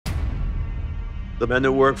The men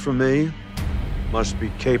that work for me must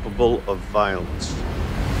be capable of violence.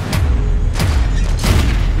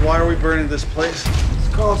 Why are we burning this place? It's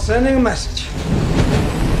called sending a message.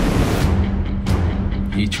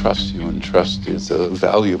 He trusts you, and trust is a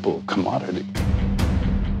valuable commodity.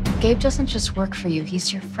 Gabe doesn't just work for you,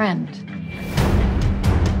 he's your friend.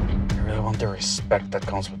 I really want the respect that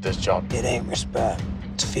comes with this job. It ain't respect,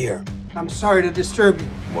 it's fear. I'm sorry to disturb you.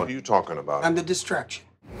 What are you talking about? I'm the distraction.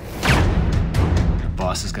 Your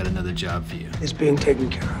boss has got another job for you. It's being taken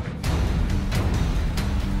care of.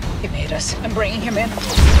 He made us. I'm bringing him in.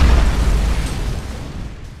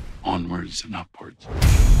 Onwards and upwards.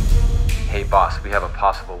 Hey, boss, we have a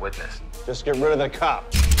possible witness. Just get rid of the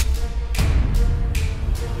cop.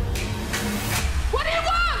 What do you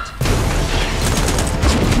want?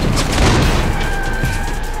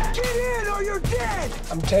 Get in or you're dead!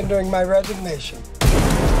 I'm tendering my resignation.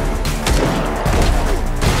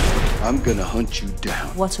 I'm gonna hunt you down.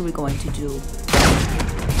 What are we going to do?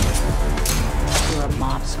 You're a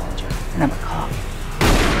mob soldier, and I'm a cop.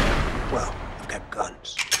 Well, I've got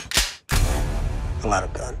guns. A lot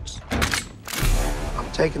of guns.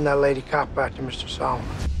 I'm taking that lady cop back to Mr. Solomon.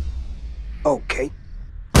 Okay.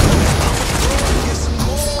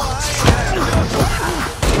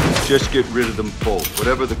 Just get rid of them both,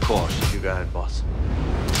 whatever the cost. You got it, boss.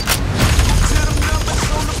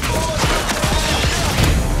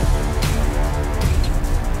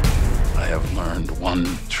 I have learned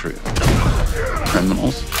one truth.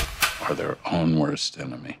 Criminals are their own worst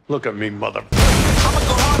enemy. Look at me, mother. I'ma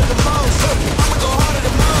go harder than most. I'ma go harder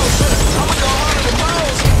than most. I'ma go harder than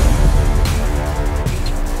most.